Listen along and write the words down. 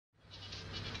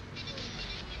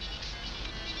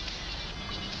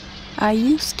I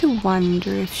used to wonder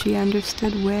if she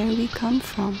understood where we come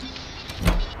from.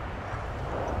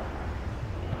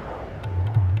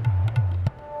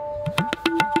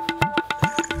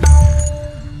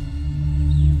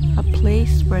 A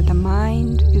place where the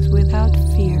mind is without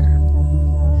fear,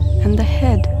 and the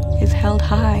head is held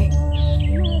high,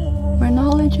 where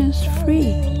knowledge is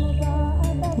free,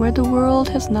 where the world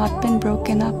has not been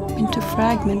broken up into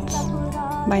fragments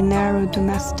by narrow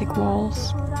domestic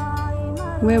walls,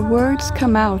 where words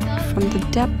come out from the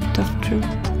depth of truth,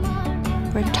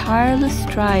 where tireless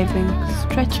striving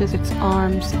stretches its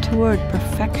arms toward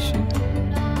perfection,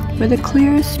 where the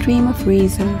clear stream of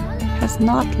reason has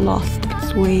not lost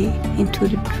its way into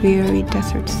the dreary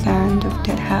desert sand of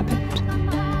dead habit,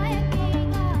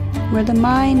 where the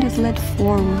mind is led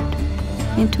forward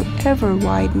into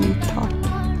ever-widening thought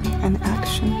and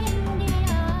action.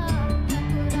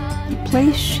 The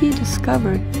place she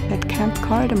discovered at Camp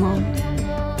Cardamom,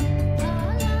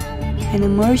 an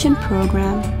immersion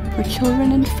program for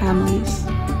children and families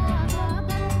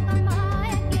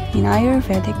in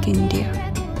Ayurvedic India.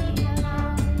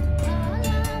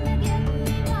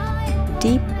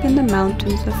 Deep in the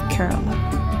mountains of Kerala,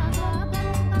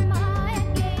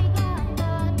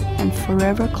 and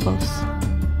forever close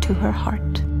to her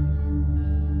heart.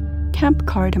 Camp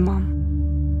Cardamom,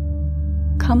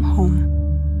 come home.